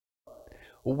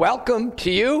welcome to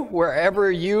you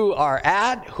wherever you are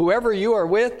at, whoever you are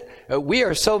with. We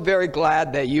are so very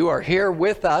glad that you are here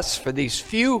with us for these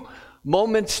few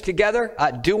moments together.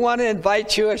 I do want to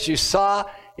invite you, as you saw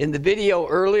in the video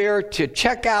earlier, to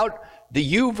check out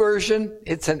the YouVersion.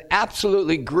 It's an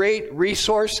absolutely great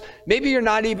resource. Maybe you're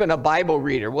not even a Bible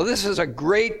reader. Well, this is a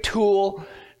great tool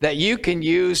that you can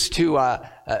use to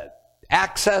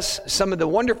access some of the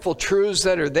wonderful truths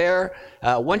that are there.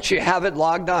 Once you have it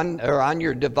logged on or on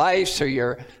your device or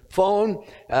your phone,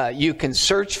 you can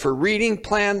search for reading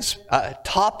plans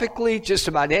topically. Just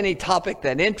about any topic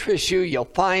that interests you, you'll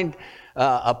find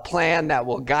a plan that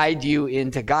will guide you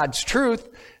into God's truth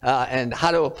and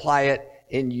how to apply it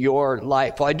in your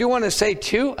life. Well, I do want to say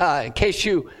too, in case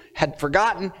you had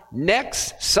forgotten,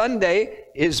 next Sunday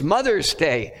is Mother's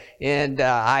Day, and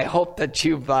I hope that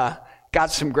you've got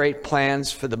some great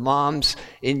plans for the moms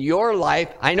in your life.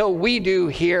 I know we do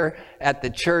here at the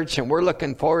church, and we're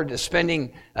looking forward to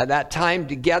spending that time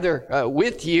together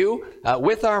with you,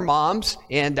 with our moms.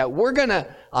 And we're going to,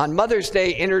 on Mother's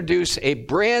Day, introduce a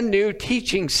brand new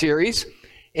teaching series,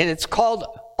 and it's called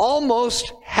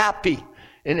Almost Happy.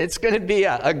 And it's going to be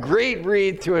a great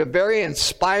read through a very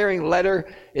inspiring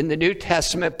letter in the New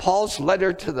Testament, Paul's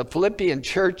letter to the Philippian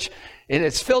church. And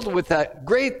it's filled with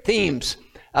great themes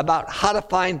about how to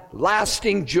find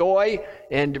lasting joy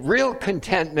and real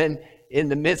contentment in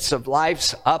the midst of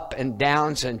life's up and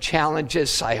downs and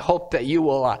challenges. I hope that you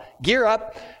will gear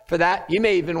up for that. You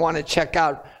may even want to check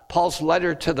out Paul's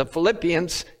letter to the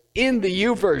Philippians in the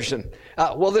YouVersion.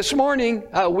 Well, this morning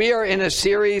we are in a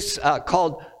series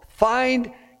called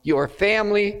Find Your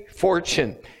Family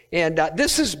Fortune. And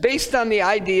this is based on the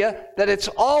idea that it's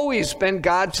always been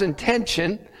God's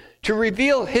intention to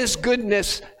reveal His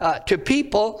goodness to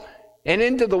people and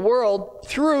into the world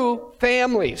through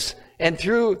families and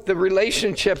through the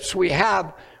relationships we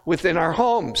have within our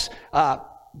homes.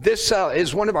 This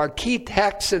is one of our key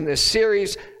texts in this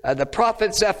series. The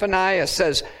prophet Zephaniah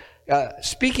says,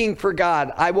 speaking for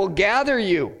God, I will gather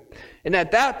you, and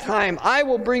at that time I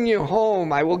will bring you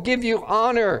home. I will give you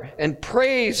honor and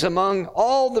praise among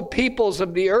all the peoples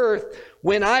of the earth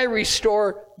when I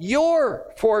restore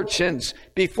your fortunes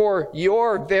before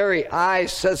your very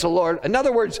eyes, says the Lord. In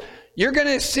other words, you're going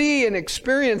to see and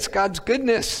experience God's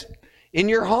goodness in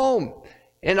your home.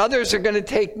 And others are going to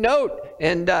take note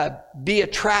and be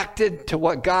attracted to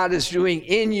what God is doing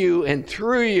in you and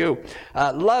through you.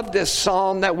 Love this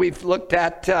psalm that we've looked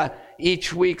at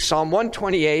each week, Psalm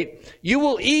 128. You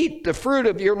will eat the fruit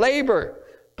of your labor.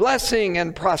 Blessing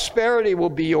and prosperity will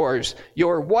be yours.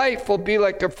 Your wife will be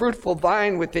like a fruitful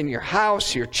vine within your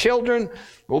house. Your children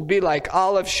will be like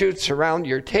olive shoots around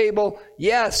your table.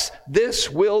 Yes, this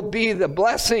will be the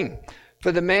blessing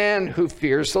for the man who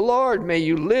fears the Lord. May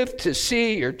you live to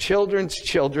see your children's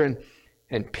children,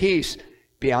 and peace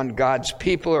be on God's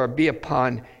people or be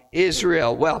upon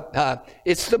Israel. Well,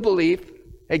 it's the belief,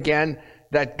 again,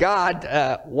 that God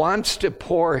wants to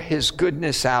pour His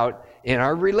goodness out in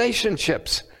our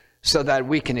relationships so that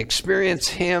we can experience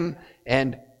Him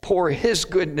and pour His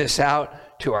goodness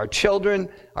out to our children,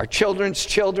 our children's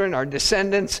children, our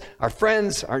descendants, our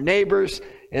friends, our neighbors,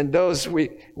 and those we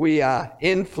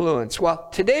influence. Well,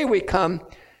 today we come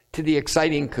to the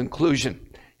exciting conclusion.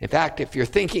 In fact, if you're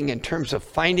thinking in terms of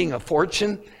finding a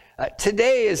fortune,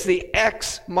 today is the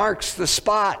X marks the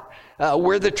spot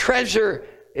where the treasure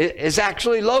is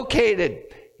actually located.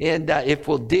 And if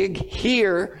we'll dig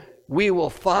here, we will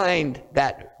find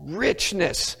that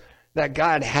richness that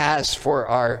God has for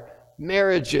our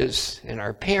marriages and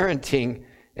our parenting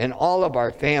and all of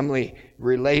our family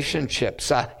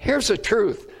relationships. Here's a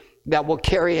truth that will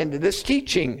carry into this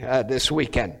teaching this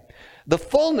weekend. The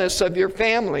fullness of your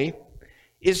family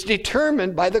is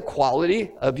determined by the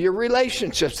quality of your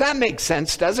relationships. That makes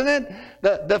sense, doesn't it?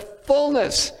 The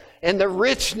fullness and the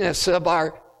richness of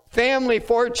our family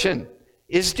fortune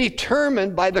is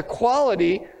determined by the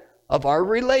quality of our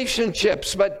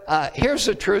relationships. But here's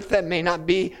the truth that may not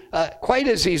be quite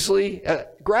as easily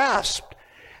grasped.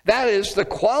 That is, the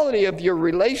quality of your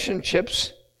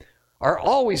relationships are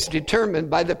always determined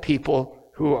by the people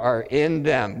who are in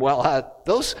them. Well,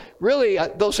 those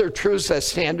are truths that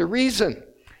stand to reason.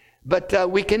 But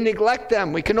we can neglect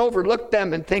them. We can overlook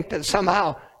them and think that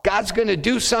somehow God's going to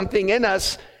do something in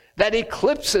us that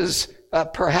eclipses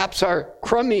perhaps our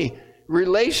crummy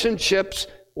relationships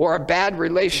or our bad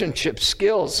relationship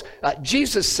skills.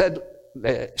 Jesus said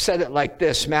it like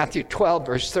this, Matthew 12,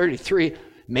 verse 33,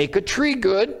 make a tree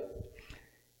good,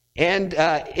 and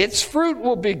its fruit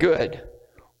will be good.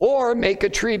 Or make a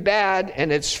tree bad,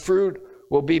 and its fruit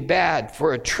will be bad.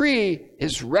 For a tree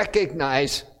is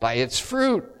recognized by its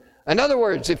fruit. In other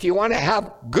words, if you want to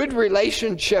have good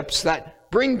relationships that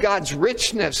bring God's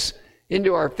richness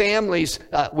into our families,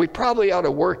 we probably ought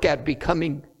to work at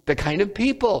becoming the kind of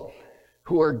people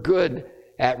who are good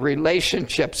at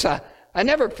relationships. I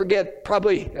never forget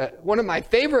probably one of my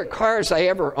favorite cars I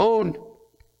ever owned.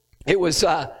 It was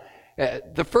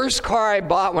the first car I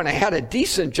bought when I had a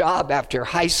decent job after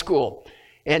high school.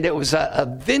 And it was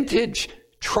a vintage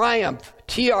Triumph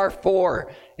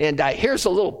TR4. And here's a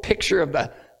little picture of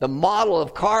the model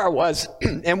of car it was.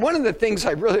 And one of the things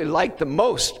I really liked the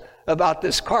most about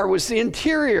this car was the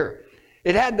interior.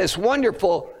 It had this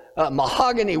wonderful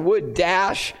mahogany wood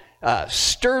dash,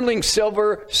 sterling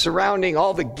silver surrounding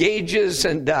all the gauges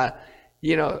and,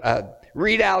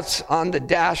 readouts on the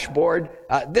dashboard.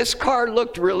 This car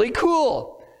looked really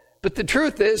cool. But the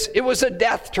truth is, it was a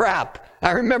death trap.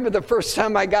 I remember the first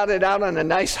time I got it out on a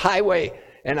nice highway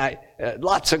and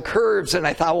lots of curves, and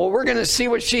I thought, well, we're going to see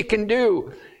what she can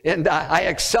do. And I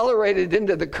accelerated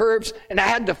into the curves, and I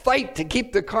had to fight to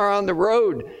keep the car on the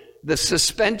road. The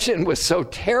suspension was so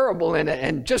terrible in it,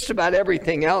 and just about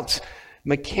everything else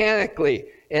mechanically.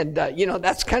 And,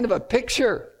 that's kind of a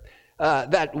picture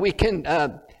that we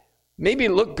can maybe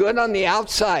look good on the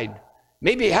outside,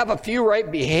 maybe have a few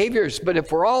right behaviors, but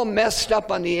if we're all messed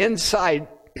up on the inside,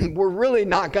 we're really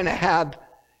not going to have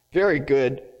very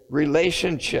good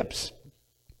relationships.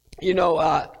 Here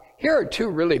are two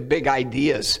really big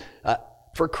ideas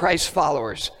for Christ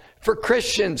followers, for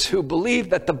Christians who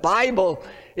believe that the Bible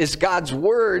is God's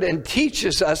word and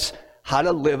teaches us how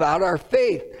to live out our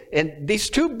faith. And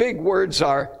these two big words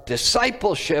are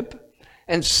discipleship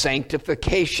and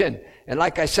sanctification. And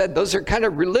like I said, those are kind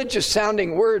of religious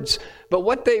sounding words, but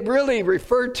what they really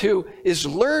refer to is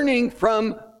learning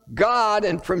from God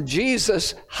and from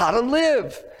Jesus how to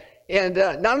live. And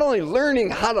not only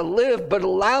learning how to live, but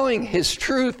allowing his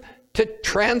truth to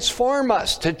transform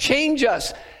us, to change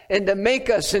us, and to make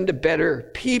us into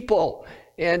better people.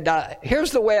 And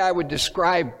here's the way I would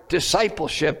describe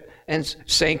discipleship and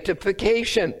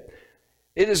sanctification.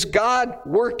 It is God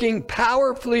working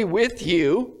powerfully with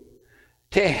you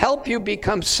to help you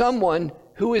become someone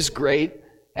who is great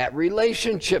at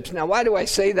relationships. Now, why do I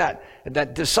say that?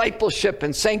 That discipleship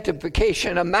and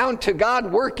sanctification amount to God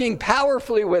working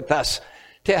powerfully with us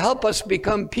to help us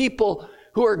become people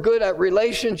who are good at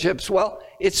relationships. Well,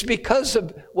 it's because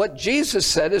of what Jesus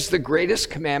said is the greatest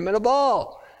commandment of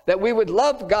all, that we would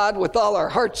love God with all our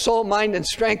heart, soul, mind, and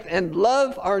strength, and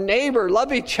love our neighbor,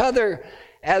 love each other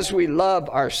as we love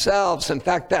ourselves. In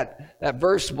fact, that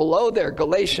verse below there,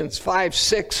 Galatians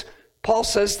 5:6, Paul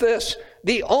says this: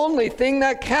 the only thing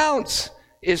that counts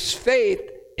is faith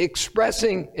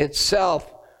expressing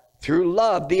itself through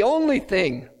love. The only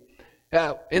thing,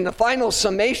 in the final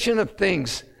summation of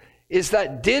things, is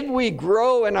that did we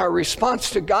grow in our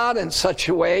response to God in such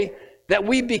a way that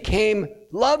we became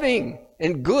loving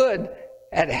and good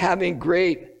at having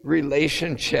great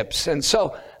relationships. And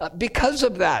so because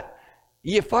of that,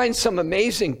 you find some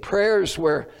amazing prayers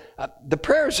where the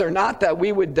prayers are not that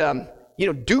we would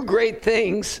do great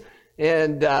things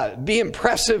and be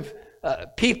impressive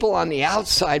people on the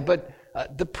outside, but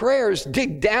the prayers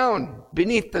dig down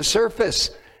beneath the surface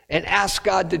and ask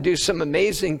God to do some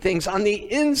amazing things on the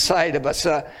inside of us.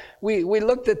 We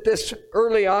looked at this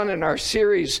early on in our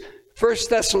series, 1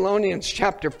 Thessalonians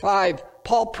chapter 5.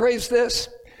 Paul prays this: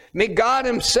 may God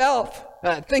himself,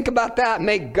 think about that,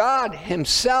 may God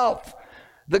himself,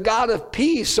 the God of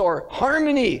peace or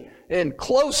harmony and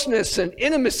closeness and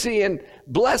intimacy and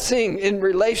blessing in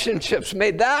relationships,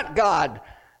 may that God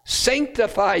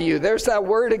sanctify you. There's that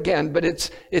word again, but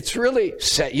it's really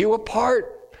set you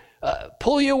apart.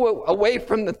 Pull you away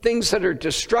from the things that are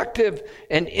destructive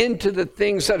and into the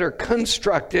things that are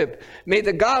constructive. May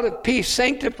the God of peace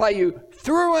sanctify you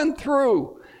through and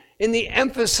through. And the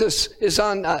emphasis is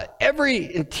on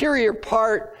every interior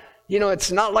part.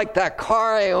 It's not like that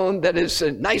car I own that is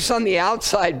nice on the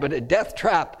outside, but a death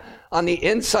trap on the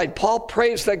inside. Paul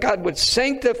prays that God would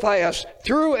sanctify us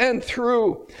through and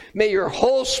through. May your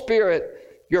whole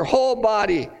spirit, your whole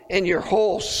body, and your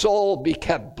whole soul be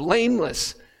kept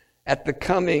blameless at the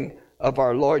coming of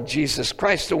our Lord Jesus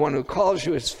Christ. The one who calls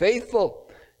you is faithful,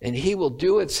 and he will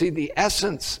do it. See, the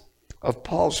essence of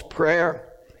Paul's prayer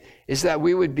is that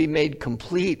we would be made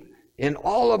complete in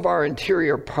all of our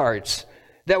interior parts.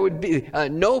 That would be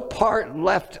no part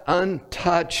left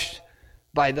untouched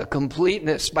by the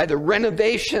completeness, by the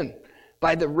renovation,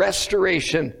 by the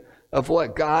restoration of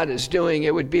what God is doing.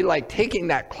 It would be like taking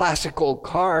that classic old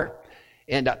car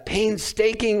and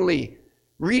painstakingly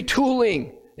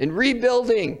retooling and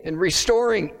rebuilding and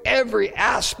restoring every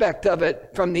aspect of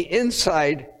it from the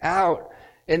inside out.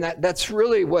 And that's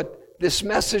really what this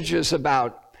message is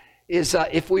about is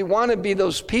if we want to be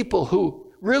those people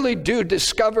who really do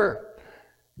discover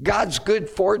God's good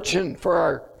fortune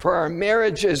for our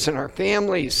marriages and our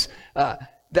families,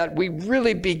 that we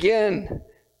really begin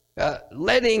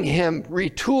letting him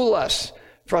retool us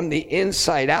from the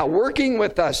inside out, working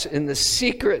with us in the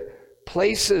secret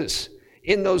places,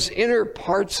 in those inner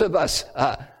parts of us,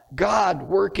 God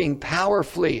working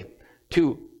powerfully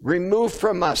to remove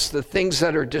from us the things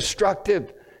that are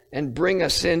destructive and bring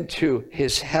us into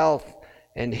his health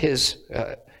and his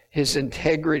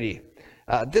integrity.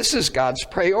 This is God's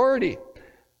priority.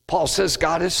 Paul says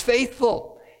God is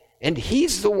faithful, and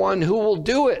he's the one who will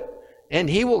do it, and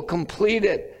he will complete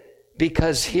it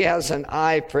because he has an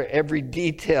eye for every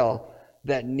detail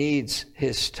that needs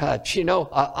his touch. You know,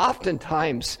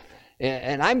 oftentimes,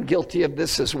 and I'm guilty of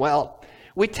this as well,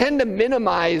 we tend to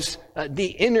minimize the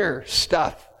inner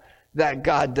stuff that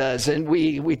God does, and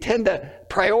we tend to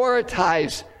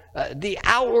prioritize the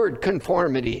outward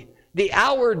conformity, the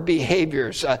outward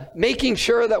behaviors, making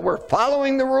sure that we're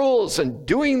following the rules and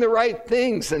doing the right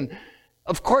things. And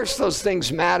of course, those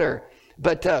things matter.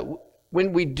 But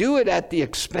when we do it at the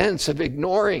expense of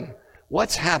ignoring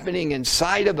what's happening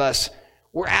inside of us,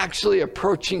 we're actually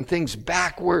approaching things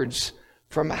backwards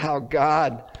from how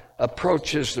God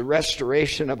approaches the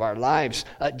restoration of our lives.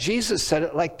 Jesus said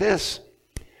it like this: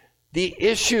 the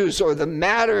issues or the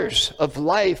matters of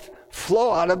life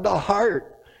flow out of the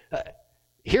heart.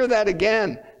 Hear that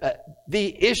again.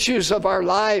 The issues of our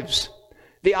lives,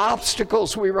 the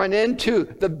obstacles we run into,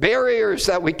 the barriers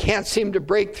that we can't seem to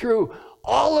break through,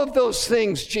 all of those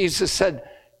things, Jesus said,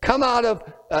 come out of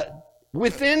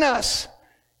within us.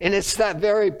 And it's that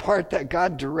very part that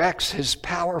God directs his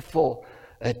powerful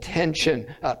attention.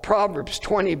 Proverbs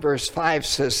 20 verse 5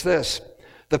 says this: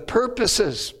 the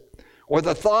purposes or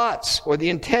the thoughts or the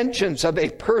intentions of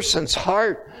a person's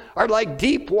heart are like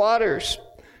deep waters,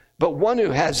 but one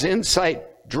who has insight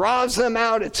draws them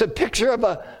out. It's a picture of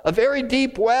a very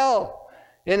deep well.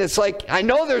 And it's like, I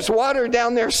know there's water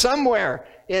down there somewhere.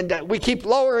 And we keep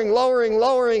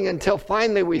lowering until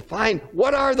finally we find,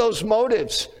 what are those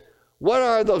motives? What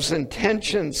are those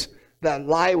intentions that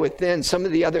lie within? Some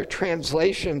of the other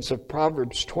translations of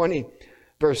Proverbs 20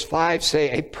 verse 5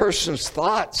 say, a person's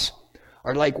thoughts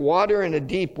are like water in a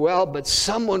deep well, but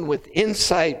someone with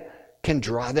insight can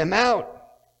draw them out.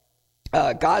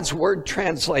 God's Word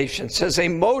translation says a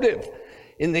motive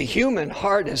in the human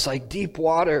heart is like deep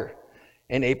water,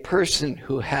 and a person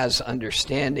who has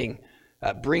understanding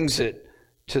brings it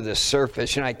to the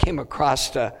surface. And I came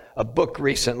across a book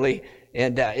recently,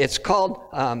 and it's called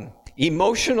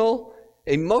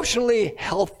Emotionally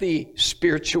Healthy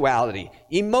Spirituality.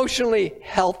 Emotionally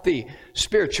Healthy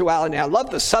Spirituality. I love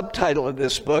the subtitle of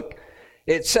this book.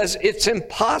 It says, it's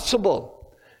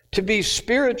impossible to be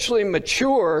spiritually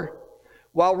mature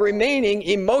while remaining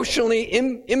emotionally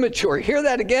immature. Hear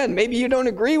that again. Maybe you don't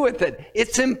agree with it.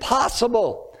 It's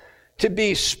impossible to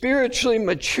be spiritually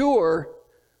mature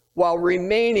while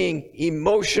remaining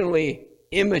emotionally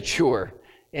immature.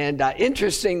 And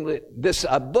interestingly, this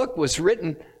book was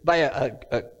written by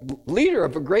a leader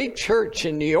of a great church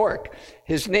in New York.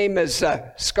 His name is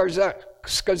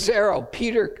Scazzero,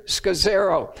 Peter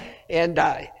Scazzero. And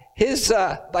by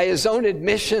his own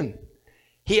admission,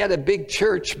 he had a big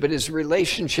church, but his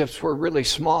relationships were really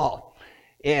small.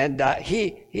 And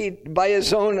he by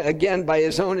his own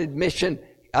admission,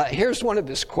 here's one of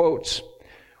his quotes: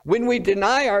 when we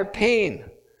deny our pain,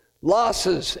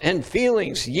 losses, and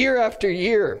feelings year after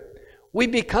year, we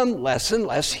become less and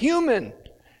less human.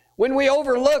 When we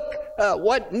overlook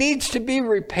what needs to be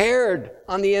repaired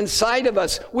on the inside of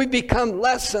us, we become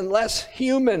less and less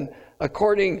human,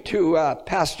 according to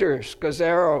Pastor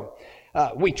Scazzero.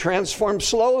 We transform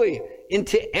slowly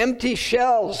into empty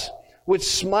shells with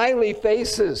smiley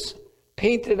faces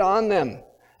painted on them.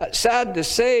 Sad to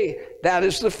say, that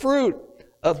is the fruit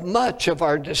of much of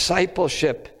our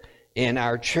discipleship in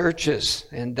our churches.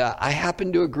 And I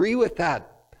happen to agree with that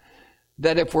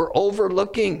if we're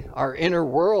overlooking our inner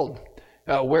world,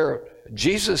 where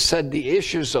Jesus said the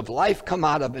issues of life come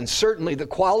out of, and certainly the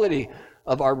quality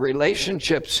of our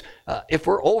relationships, if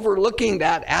we're overlooking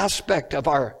that aspect of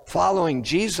our following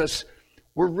Jesus,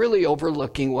 we're really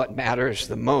overlooking what matters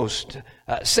the most.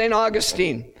 St.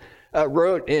 Augustine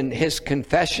wrote in his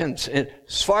Confessions,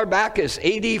 as far back as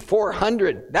AD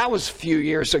 400, that was a few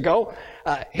years ago.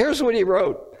 Here's what he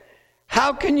wrote: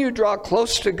 how can you draw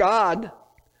close to God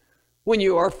when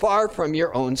you are far from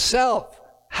your own self?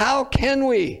 How can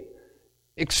we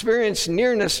experience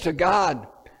nearness to God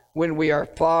when we are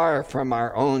far from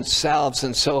our own selves?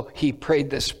 And so he prayed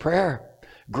this prayer: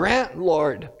 grant,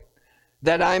 Lord,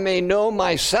 that I may know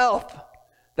myself,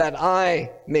 that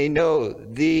I may know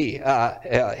thee.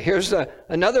 Here's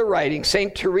another writing,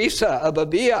 St. Teresa of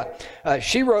Avila.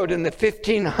 She wrote in the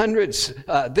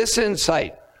 1500s this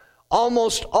insight: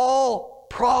 almost all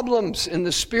problems in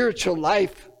the spiritual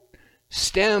life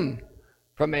stem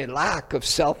from a lack of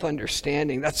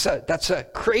self-understanding. That's a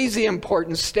crazy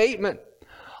important statement.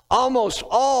 Almost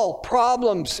all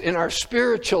problems in our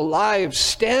spiritual lives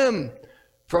stem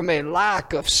from a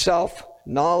lack of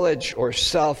self-knowledge or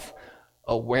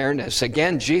self-awareness.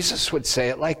 Again, Jesus would say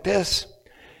it like this: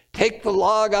 take the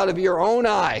log out of your own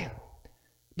eye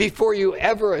before you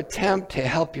ever attempt to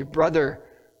help your brother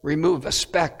remove a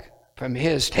speck from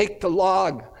his. Take the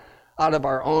log out of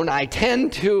our own eye.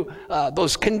 Tend to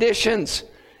those conditions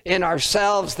in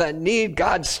ourselves that need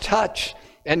God's touch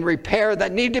and repair,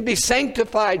 that need to be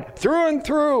sanctified through and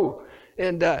through.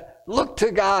 And look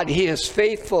to God. He is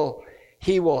faithful.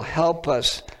 He will help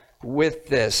us with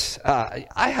this. I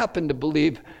happen to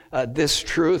believe this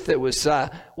truth. It was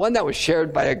one that was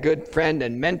shared by a good friend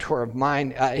and mentor of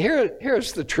mine.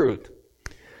 Here's the truth.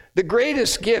 The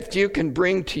greatest gift you can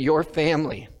bring to your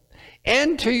family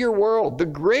and to your world, the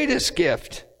greatest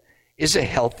gift is a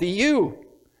healthy you.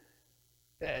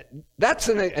 That's,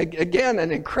 again,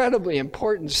 an incredibly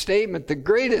important statement. The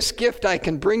greatest gift I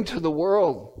can bring to the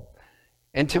world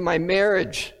and to my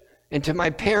marriage and to my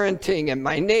parenting and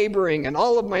my neighboring and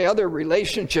all of my other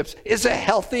relationships is a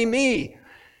healthy me.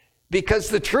 Because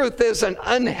the truth is, an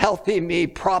unhealthy me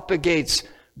propagates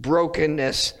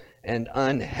brokenness and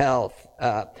unhealth.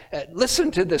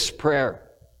 Listen to this prayer,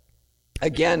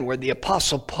 again, where the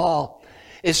Apostle Paul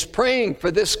is praying for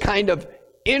this kind of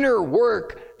inner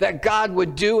work that God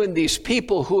would do in these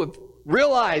people who have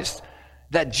realized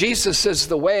that Jesus is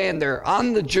the way and they're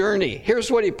on the journey.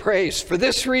 Here's what he prays. For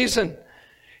this reason,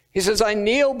 he says, I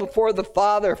kneel before the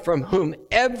Father, from whom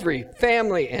every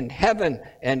family in heaven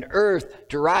and earth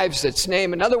derives its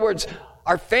name. In other words,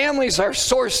 our families are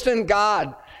sourced in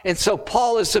God. And so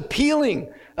Paul is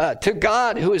appealing to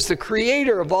God, who is the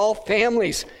creator of all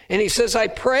families. And he says, I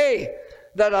pray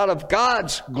that out of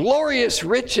God's glorious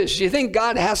riches, do you think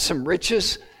God has some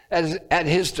riches at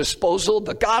his disposal?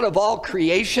 The God of all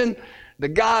creation, the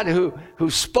God who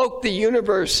spoke the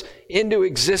universe into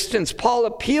existence. Paul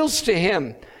appeals to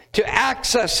him to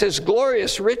access his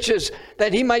glorious riches,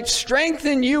 that he might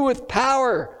strengthen you with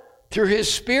power through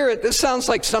his Spirit. This sounds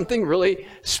like something really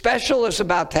special is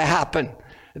about to happen,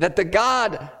 that the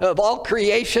God of all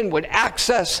creation would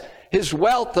access his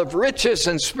wealth of riches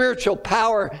and spiritual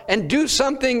power and do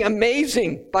something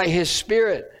amazing by his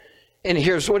Spirit. And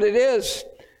here's what it is: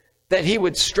 that he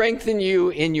would strengthen you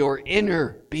in your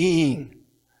inner being,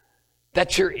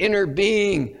 that your inner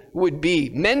being would be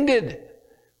mended,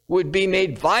 would be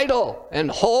made vital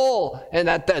and whole, and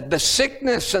that the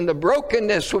sickness and the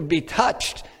brokenness would be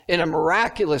touched in a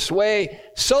miraculous way,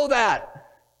 so that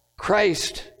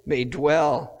Christ may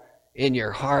dwell in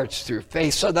your hearts through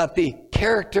faith, so that the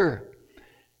character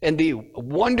and the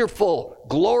wonderful,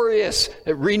 glorious,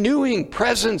 renewing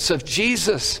presence of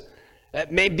Jesus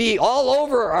may be all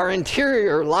over our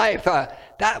interior life.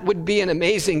 That would be an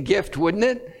amazing gift, wouldn't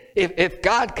it? If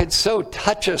God could so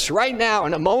touch us right now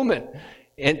in a moment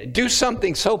and do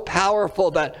something so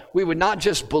powerful that we would not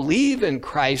just believe in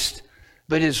Christ,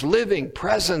 but his living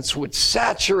presence would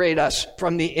saturate us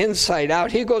from the inside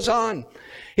out. He goes on.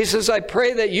 He says, I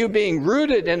pray that you, being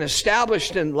rooted and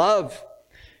established in love,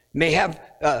 may have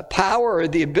power or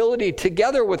the ability,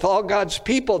 together with all God's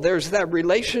people, there's that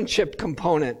relationship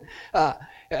component,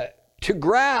 to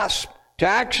grasp, to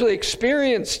actually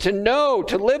experience, to know,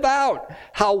 to live out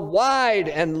how wide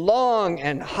and long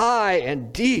and high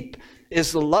and deep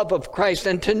is the love of Christ,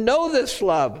 and to know this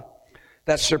love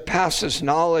that surpasses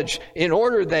knowledge, in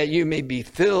order that you may be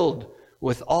filled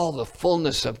with all the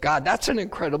fullness of God. That's an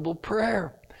incredible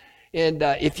prayer. And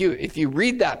if you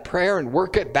read that prayer and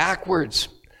work it backwards,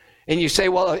 and you say,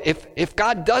 well, if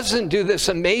God doesn't do this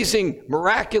amazing,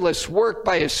 miraculous work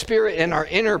by his Spirit in our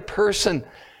inner person,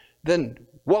 then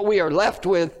what we are left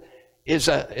with is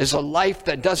a life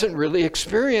that doesn't really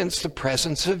experience the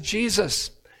presence of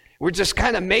Jesus. We're just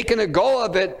kind of making a go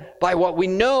of it by what we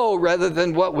know rather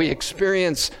than what we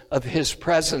experience of his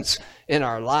presence in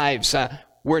our lives.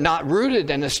 We're not rooted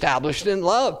and established in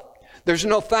love. There's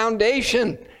no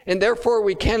foundation, and therefore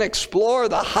we can't explore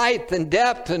the height and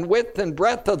depth and width and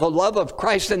breadth of the love of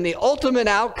Christ. And the ultimate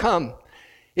outcome,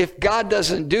 if God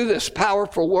doesn't do this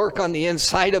powerful work on the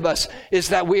inside of us, is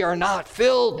that we are not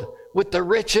filled with the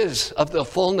riches of the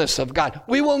fullness of God.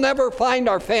 We will never find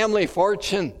our family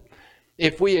fortune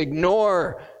if we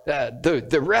ignore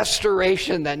the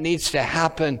restoration that needs to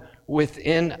happen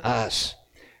within us.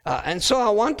 And so I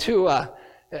want to,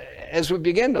 as we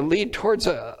begin to lead towards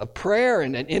a prayer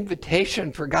and an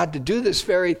invitation for God to do this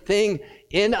very thing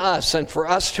in us and for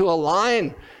us to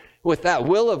align with that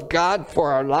will of God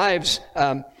for our lives,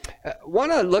 I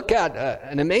want to look at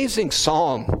an amazing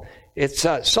psalm. It's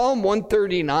Psalm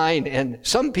 139, and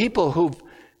some people who've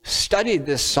studied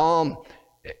this psalm,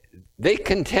 they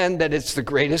contend that it's the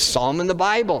greatest psalm in the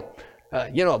Bible.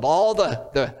 Of all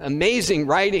the amazing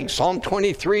writings, Psalm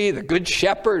 23, the Good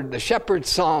Shepherd, the Shepherd's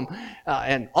Psalm,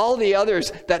 and all the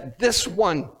others, that this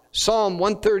one, Psalm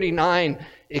 139,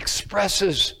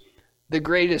 expresses the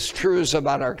greatest truths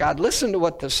about our God. Listen to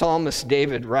what the psalmist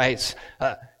David writes.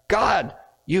 God,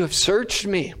 you have searched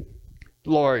me,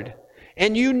 Lord,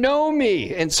 and you know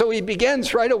me. And so he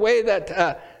begins right away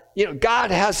that,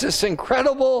 God has this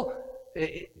incredible,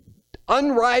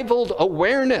 unrivaled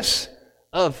awareness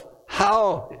of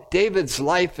how David's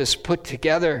life is put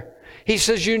together. He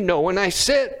says, you know when I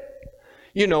sit,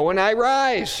 you know when I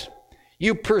rise.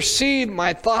 You perceive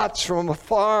my thoughts from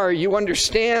afar. You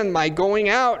understand my going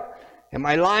out and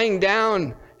my lying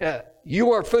down.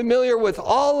 You are familiar with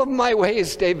all of my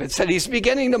ways, David said. He's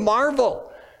beginning to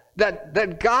marvel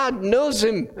that God knows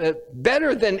him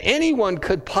better than anyone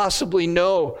could possibly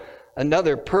know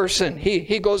another person.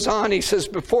 He goes on, he says,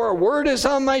 before a word is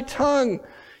on my tongue,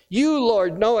 you,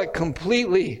 Lord, know it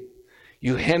completely.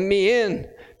 You hem me in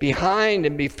behind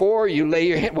and before you lay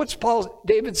your hand. What's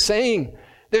David saying?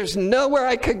 There's nowhere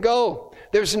I could go.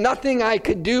 There's nothing I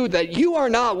could do that you are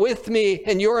not with me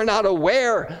and you are not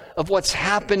aware of what's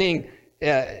happening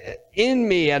in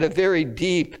me at a very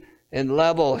deep and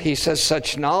level. He says,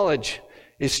 such knowledge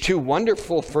is too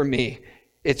wonderful for me.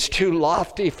 It's too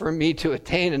lofty for me to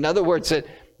attain. In other words,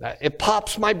 it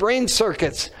pops my brain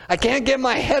circuits. I can't get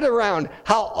my head around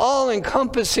how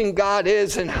all-encompassing God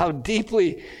is and how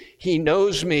deeply he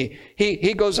knows me.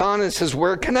 He goes on and says,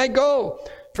 where can I go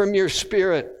from your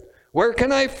spirit? Where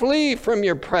can I flee from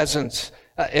your presence?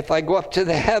 If I go up to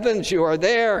the heavens, you are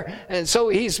there. And so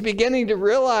he's beginning to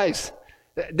realize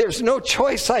that there's no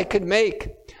choice I could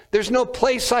make. There's no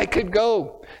place I could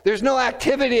go. There's no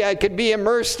activity I could be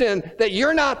immersed in that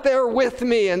you're not there with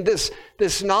me. And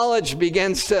this knowledge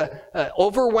begins to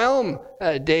overwhelm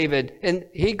David. And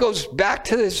he goes back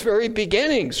to his very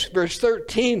beginnings. Verse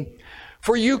 13,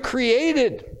 for you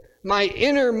created my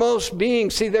innermost being.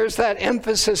 See, there's that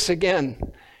emphasis again.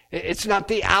 It's not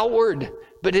the outward,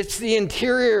 but it's the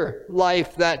interior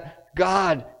life that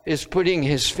God is putting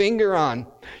his finger on.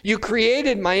 You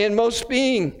created my inmost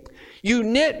being. You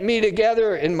knit me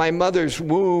together in my mother's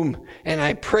womb, and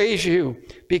I praise you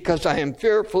because I am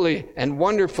fearfully and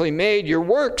wonderfully made. Your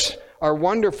works are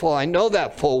wonderful. I know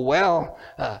that full well.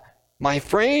 My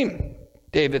frame,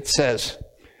 David says,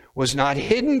 was not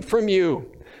hidden from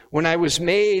you when I was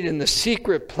made in the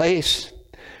secret place.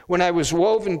 When I was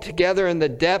woven together in the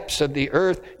depths of the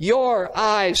earth, your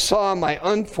eyes saw my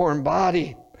unformed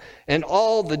body, and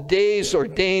all the days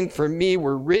ordained for me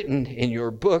were written in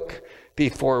your book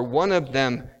before one of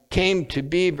them came to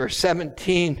be. Verse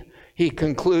 17, he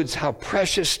concludes, how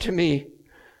precious to me,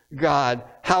 God,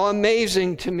 how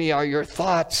amazing to me are your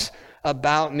thoughts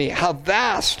about me. How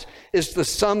vast is the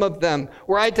sum of them.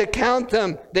 Were I to count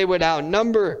them, they would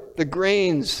outnumber the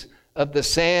grains of the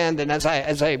sand. And as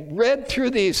I read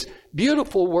through these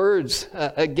beautiful words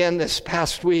again this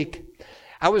past week,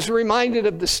 I was reminded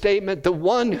of the statement, the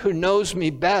one who knows me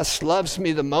best loves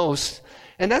me the most.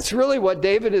 And that's really what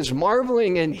David is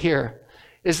marveling in here,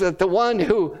 is that the one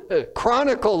who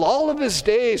chronicled all of his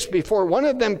days before one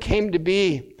of them came to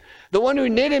be, the one who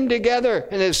knit him together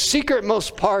in his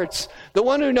secretmost parts, the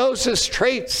one who knows his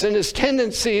traits and his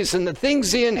tendencies and the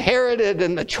things he inherited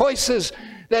and the choices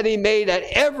that he made at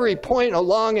every point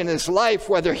along in his life,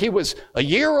 whether he was a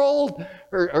year old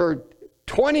or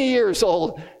 20 years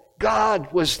old,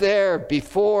 God was there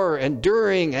before and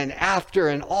during and after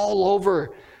and all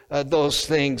over those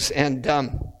things. And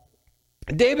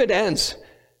David ends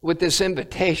with this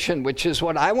invitation, which is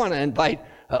what I want to invite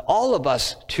all of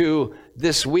us to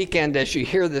this weekend as you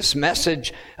hear this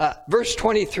message. Verse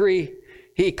 23,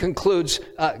 he concludes,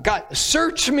 God,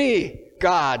 search me,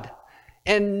 God,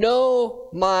 and know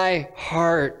my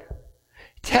heart.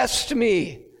 Test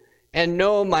me and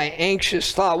know my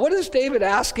anxious thought. What is David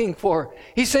asking for?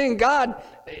 He's saying, God,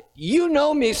 you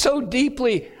know me so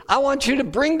deeply. I want you to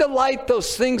bring to light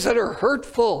those things that are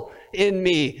hurtful in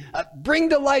me. Bring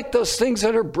to light those things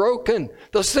that are broken,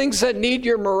 those things that need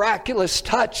your miraculous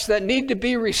touch, that need to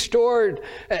be restored,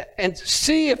 and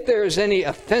see if there is any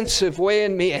offensive way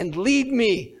in me, and lead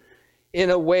me in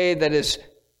a way that is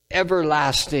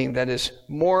everlasting, that is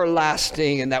more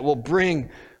lasting, and that will bring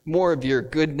more of your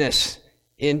goodness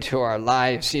into our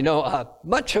lives.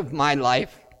 Much of my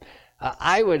life,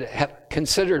 I would have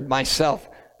considered myself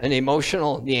an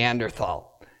emotional Neanderthal.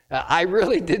 I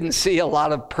really didn't see a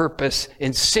lot of purpose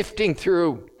in sifting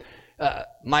through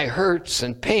my hurts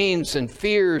and pains and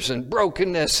fears and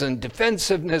brokenness and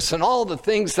defensiveness and all the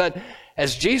things that,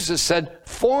 as Jesus said,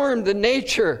 formed the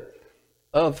nature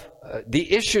of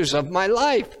the issues of my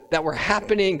life that were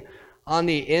happening on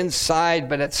the inside.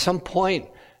 But at some point,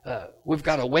 we've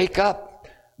got to wake up.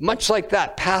 Much like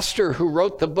that pastor who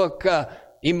wrote the book,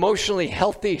 Emotionally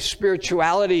Healthy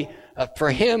Spirituality, for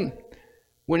him,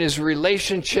 when his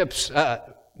relationships,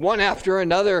 one after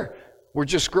another, were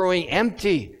just growing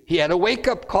empty, he had a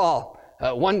wake-up call.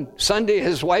 One Sunday,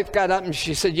 his wife got up and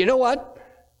she said, "You know what?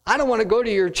 I don't want to go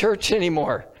to your church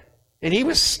anymore." And he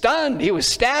was stunned. He was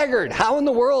staggered. How in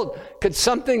the world could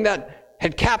something that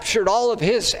had captured all of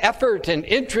his effort and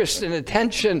interest and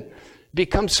attention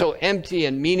become so empty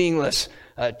and meaningless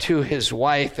to his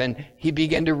wife? And he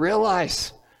began to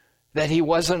realize that he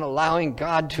wasn't allowing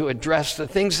God to address the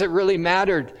things that really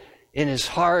mattered in his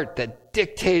heart, that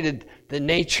dictated the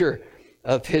nature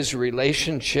of his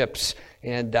relationships.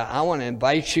 And I want to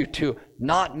invite you to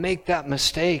not make that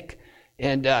mistake.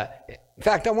 And in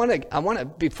fact, I want to,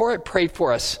 before I pray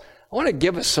for us, I want to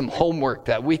give us some homework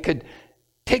that we could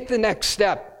take the next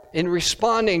step in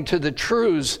responding to the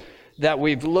truths that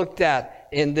we've looked at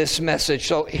in this message.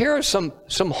 So here are some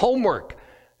homework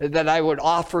that I would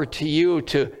offer to you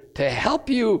to help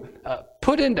you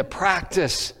put into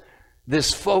practice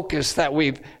this focus that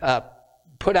we've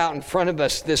put out in front of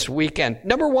us this weekend.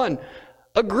 Number one,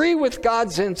 agree with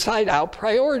God's inside-out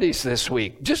priorities this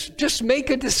week. Just make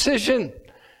a decision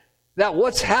that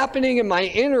what's happening in my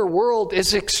inner world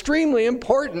is extremely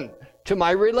important to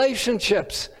my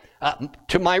relationships,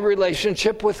 to my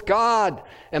relationship with God,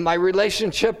 and my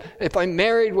relationship, if I'm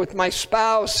married, with my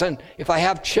spouse, and if I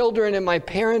have children in my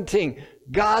parenting.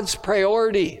 God's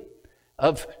priority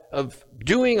of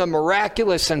doing a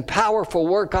miraculous and powerful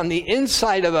work on the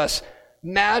inside of us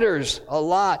matters a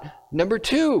lot. Number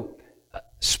two,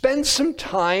 spend some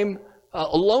time,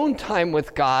 alone time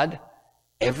with God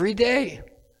every day.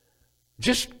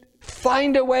 Just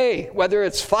find a way, whether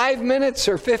it's 5 minutes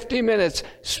or 50 minutes,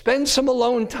 spend some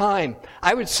alone time.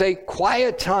 I would say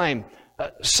quiet time,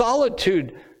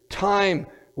 solitude time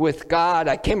with God.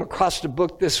 I came across a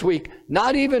book this week,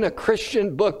 not even a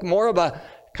Christian book, more of a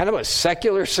kind of a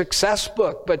secular success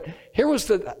book. But here was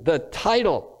the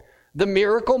title, The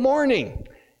Miracle Morning.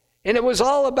 And it was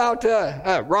all about,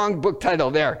 wrong book title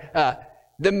there.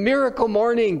 The Miracle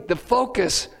Morning, the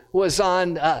focus was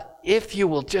on if you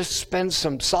will just spend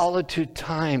some solitude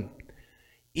time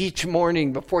each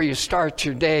morning before you start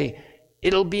your day,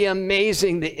 it'll be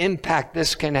amazing the impact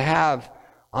this can have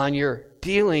on your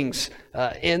dealings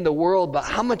in the world. But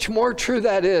how much more true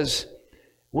that is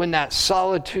when that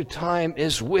solitude time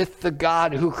is with the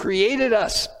God who created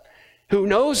us, who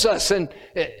knows us and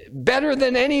better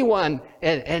than anyone,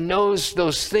 and knows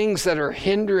those things that are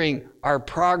hindering our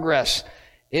progress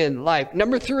in life.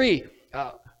 Number three,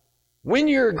 when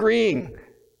you're agreeing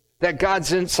that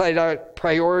God's inside-out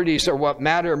priorities are what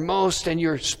matter most, and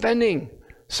you're spending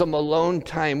some alone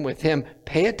time with Him,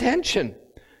 pay attention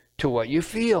to what you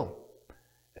feel.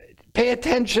 Pay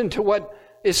attention to what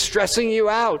is stressing you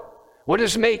out, what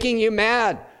is making you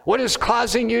mad, what is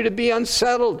causing you to be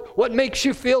unsettled, what makes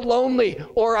you feel lonely,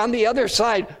 or on the other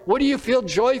side, what do you feel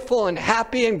joyful and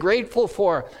happy and grateful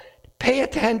for? Pay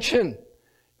attention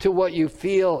to what you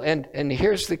feel, and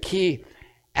here's the key.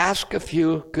 Ask a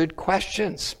few good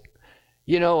questions.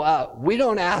 We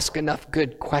don't ask enough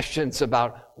good questions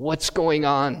about what's going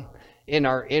on in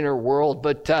our inner world.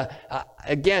 But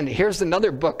again, here's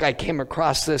another book I came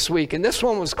across this week, and this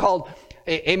one was called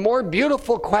A More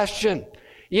Beautiful Question.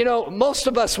 Most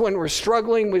of us, when we're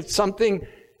struggling with something,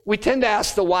 we tend to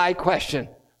ask the why question.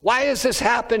 Why is this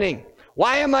happening?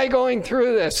 Why am I going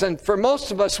through this? And for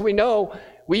most of us, we know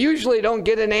we usually don't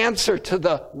get an answer to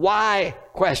the why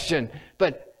question.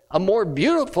 But a more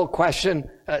beautiful question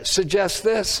suggests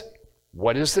this.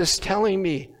 What is this telling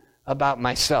me about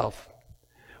myself?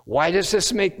 Why does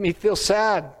this make me feel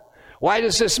sad? Why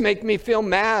does this make me feel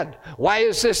mad? Why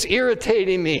is this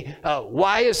irritating me?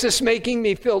 Why is this making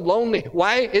me feel lonely?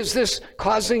 Why is this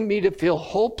causing me to feel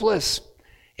hopeless?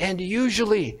 And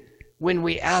usually, when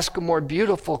we ask a more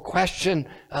beautiful question,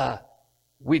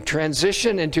 we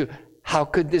transition into, how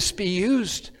could this be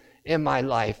used in my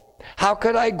life? How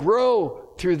could I grow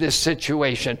through this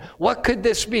situation? What could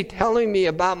this be telling me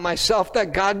about myself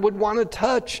that God would want to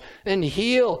touch and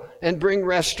heal and bring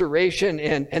restoration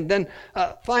in? And then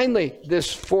finally,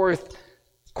 this fourth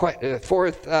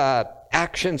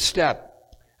action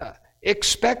step.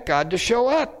 expect God to show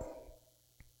up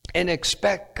and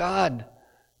expect God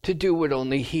to do what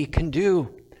only He can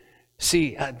do.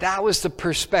 See, that was the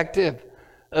perspective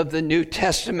of the New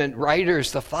Testament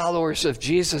writers, the followers of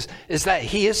Jesus, is that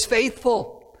He is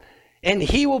faithful and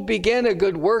He will begin a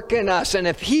good work in us. And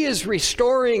if He is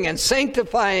restoring and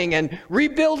sanctifying and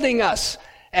rebuilding us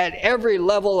at every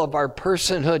level of our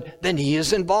personhood, then He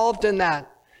is involved in that.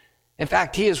 In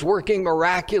fact, He is working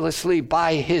miraculously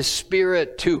by His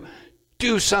Spirit to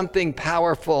do something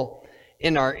powerful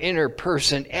in our inner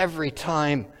person every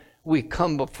time we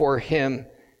come before Him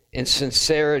in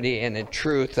sincerity and in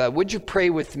truth. Would you pray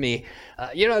with me?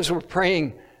 As we're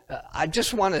praying, I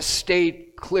just want to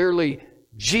state clearly,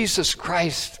 Jesus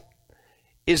Christ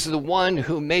is the one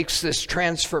who makes this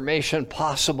transformation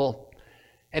possible.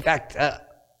 In fact,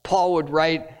 Paul would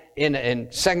write in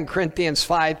 2 Corinthians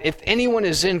 5, if anyone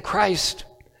is in Christ,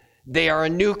 they are a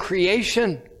new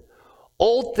creation.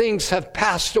 Old things have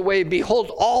passed away.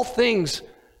 Behold, all things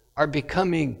are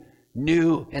becoming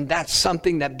new. And that's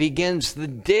something that begins the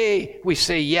day we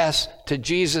say yes to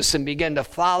Jesus and begin to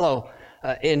follow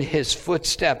in His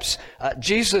footsteps.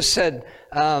 Jesus said,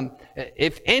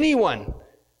 if anyone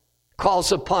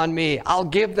calls upon me, I'll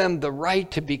give them the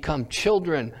right to become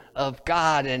children of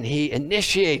God. And He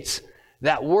initiates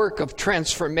that work of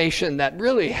transformation that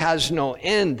really has no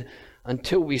end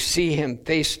until we see Him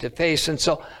face to face. And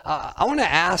so I want to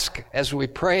ask as we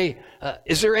pray,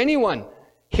 is there anyone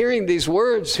hearing these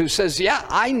words who says, yeah,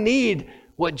 I need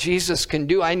what Jesus can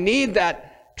do. I need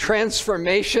that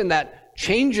transformation that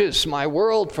changes my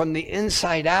world from the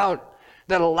inside out,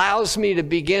 that allows me to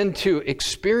begin to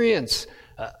experience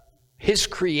His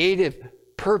creative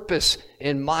purpose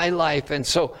in my life. And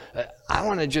so I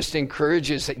want to just encourage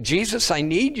you, say, Jesus, I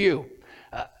need you.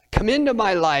 Come into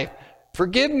my life.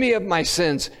 Forgive me of my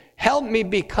sins. Help me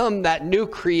become that new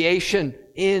creation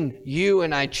in you.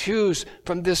 And I choose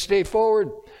from this day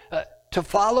forward to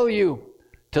follow you,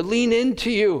 to lean into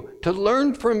you, to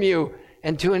learn from you,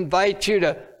 and to invite you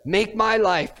to make my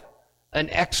life an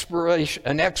exploration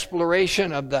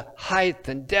of the height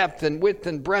and depth and width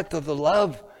and breadth of the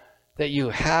love that you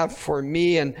have for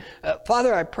me. And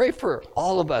Father, I pray for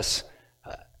all of us.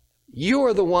 You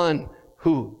are the one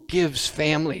who gives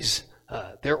families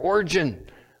their origin.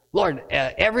 Lord,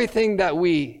 everything that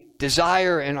we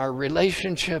desire in our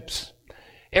relationships,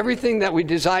 everything that we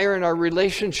desire in our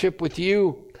relationship with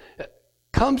you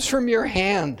comes from your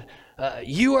hand.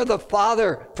 You are the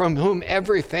Father from whom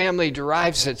every family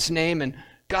derives its name. And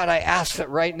God, I ask that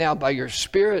right now by your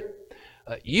Spirit,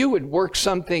 you would work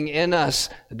something in us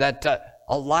that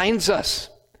aligns us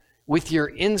with your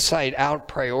inside-out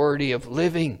priority of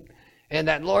living. And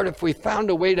that, Lord, if we found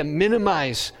a way to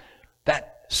minimize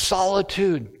that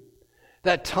solitude,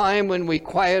 that time when we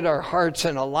quiet our hearts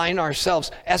and align ourselves,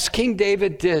 as King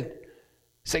David did,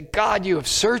 say, God, you have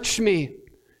searched me.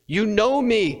 You know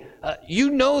me. You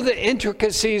know the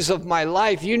intricacies of my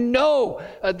life. You know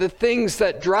the things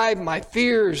that drive my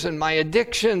fears and my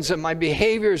addictions and my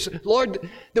behaviors. Lord,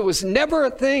 there was never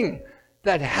a thing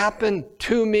that happened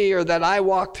to me or that I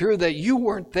walked through that you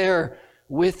weren't there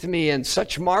with me. And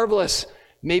such marvelous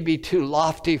may be too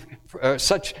lofty,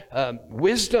 such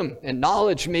wisdom and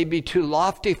knowledge may be too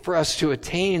lofty for us to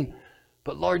attain.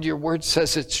 But Lord, your word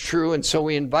says it's true. And so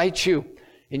we invite you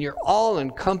in your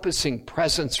all-encompassing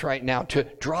presence right now to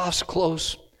draw us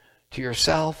close to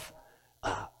yourself,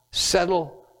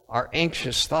 settle our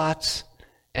anxious thoughts.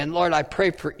 And Lord, I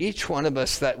pray for each one of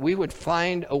us that we would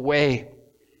find a way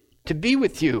to be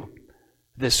with you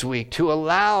this week, to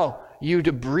allow you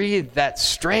to breathe that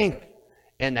strength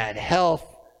and that health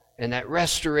and that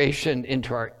restoration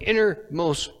into our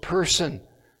innermost person,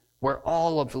 where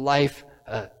all of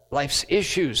life's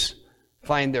issues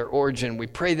find their origin. We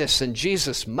pray this in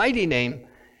Jesus' mighty name.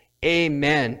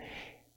 Amen.